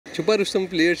Chupa Rustam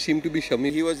players seem to be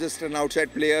Shami. He was just an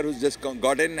outside player who's just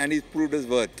got in and he's proved his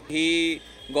worth. He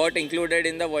got included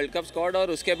in the World Cup squad और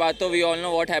उसके बाद तो we all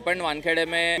know what happened Wankhede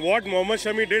में. What Mohammad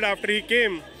Shami did after he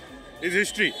came is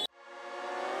history.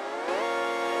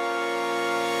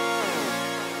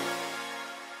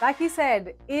 Like he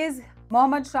said, is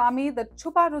Mohammad Shami the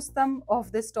Chupa Rustam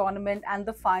of this tournament and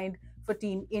the find for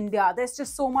Team India? There's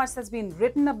just so much that's been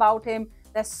written about him.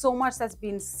 There's so much that's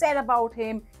been said about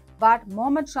him. But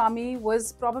Mohammad Shami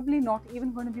was probably not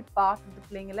even going to be part of the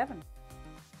playing 11.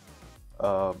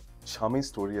 Shami's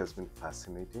story has been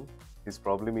fascinating. He's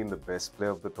probably been the best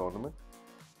player of the tournament.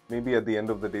 Maybe at the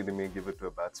end of the day, they may give it to a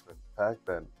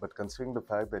batsman. But considering the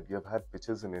fact that you have had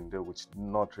pitches in India which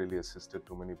not really assisted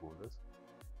too many bowlers,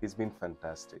 he's been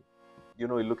fantastic. You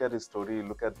know, you look at his story, you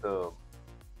look at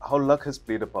how luck has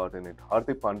played a part in it.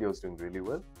 Hardik Pandya was doing really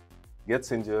well,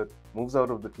 gets injured, moves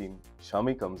out of the team,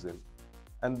 Shami comes in,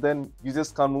 and then you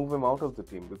just can't move him out of the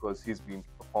team because he's been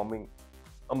performing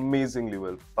amazingly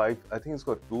well. I think he's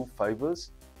got 2 fivers.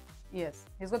 Yes,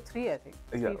 he's got 3, I think.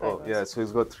 So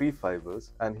he's got 3 fivers,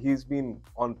 and he's been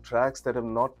on tracks that have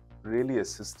not really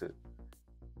assisted.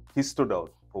 He stood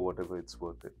out for whatever it's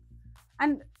worth it.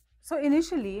 And so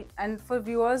initially, and for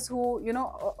viewers who, you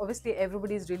know, obviously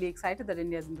everybody is really excited that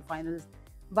India is in the finals,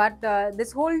 but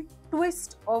this whole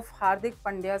twist of Hardik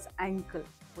Pandya's ankle,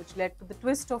 which led to the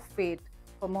twist of fate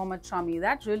for Mohammad Shami,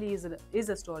 that really is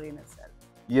a story in itself.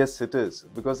 Yes, it is,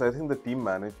 because I think the team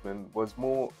management was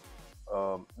more,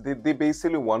 they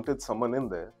basically wanted someone in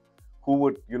there who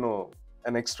would, you know,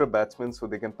 an extra batsman so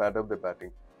they can pad up their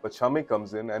batting. But Shami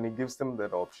comes in and he gives them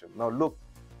that option. Now look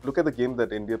at the game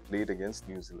that India played against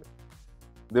New Zealand.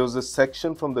 There was a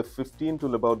section from the 15th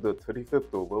till about the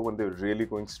 35th over when they were really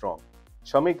going strong.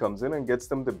 Shami comes in and gets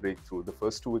them the breakthrough, the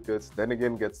first 2 wickets, then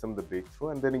again gets them the breakthrough,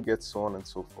 and then he gets so on and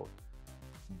so forth.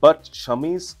 But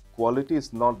Shami's quality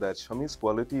is not that. Shami's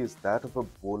quality is that of a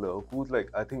bowler who, like,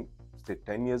 I think, say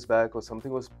 10 years back or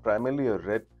something, was primarily a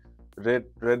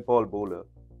red ball bowler.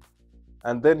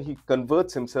 And then he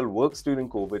converts himself, works during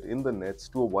COVID in the nets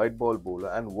to a white ball bowler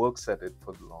and works at it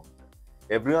for the long time.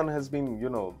 Everyone has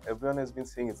been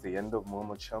saying it's the end of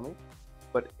Mohammad Shami,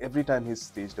 but every time he's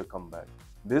staged a comeback.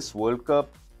 This World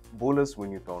Cup, bowlers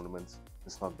win you tournaments.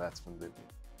 It's not batsmen that win.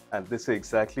 And this is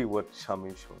exactly what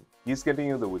Shami is showing. He's getting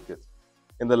you the wickets.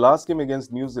 In the last game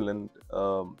against New Zealand,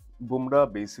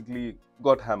 Bumrah basically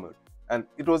got hammered. And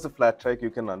it was a flat track,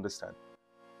 you can understand.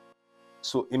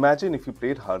 So imagine if you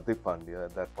played Hardik Pandya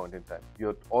at that point in time.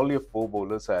 All your 4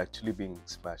 bowlers are actually being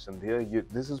smashed. And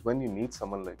this is when you need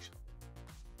someone like Shami.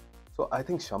 So I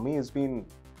think Shami has been,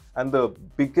 and the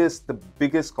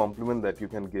biggest compliment that you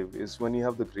can give is when you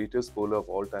have the greatest bowler of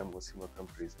all time, Wasim Akram,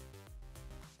 praising.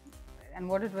 And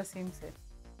what did Wasim say?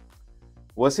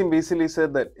 Wasim basically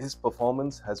said that his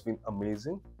performance has been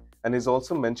amazing, and he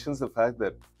also mentions the fact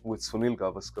that, which Sunil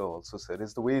Gavaskar also said,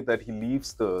 is the way that he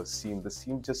leaves the seam. The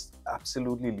seam just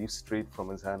absolutely leaves straight from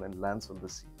his hand and lands on the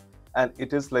seam. And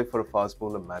it is like, for a fast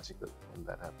bowler, magical when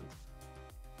that happens.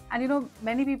 And you know,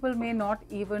 many people may not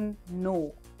even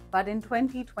know, but in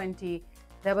 2020,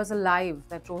 there was a live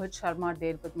that Rohit Sharma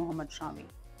did with Mohammad Shami.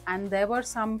 And there were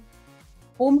some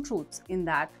home truths in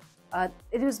that.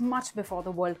 It was much before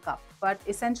the World Cup, but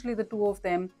essentially the two of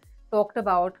them talked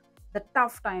about the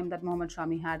tough time that Mohammad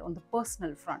Shami had on the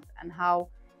personal front and how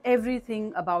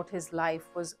everything about his life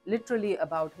was literally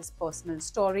about his personal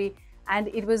story. And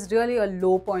it was really a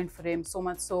low point for him, so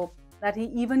much so that he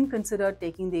even considered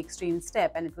taking the extreme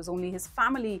step. And it was only his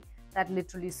family that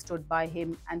literally stood by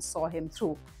him and saw him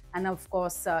through. And of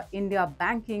course, India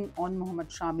banking on Mohammad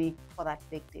Shami for that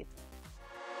big title.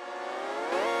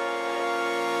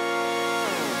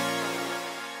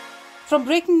 From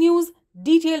breaking news,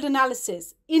 detailed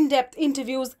analysis, in-depth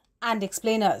interviews and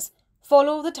explainers,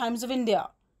 follow the Times of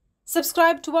India.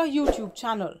 Subscribe to our YouTube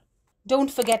channel.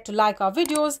 Don't forget to like our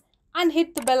videos and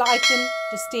hit the bell icon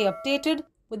to stay updated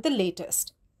with the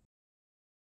latest.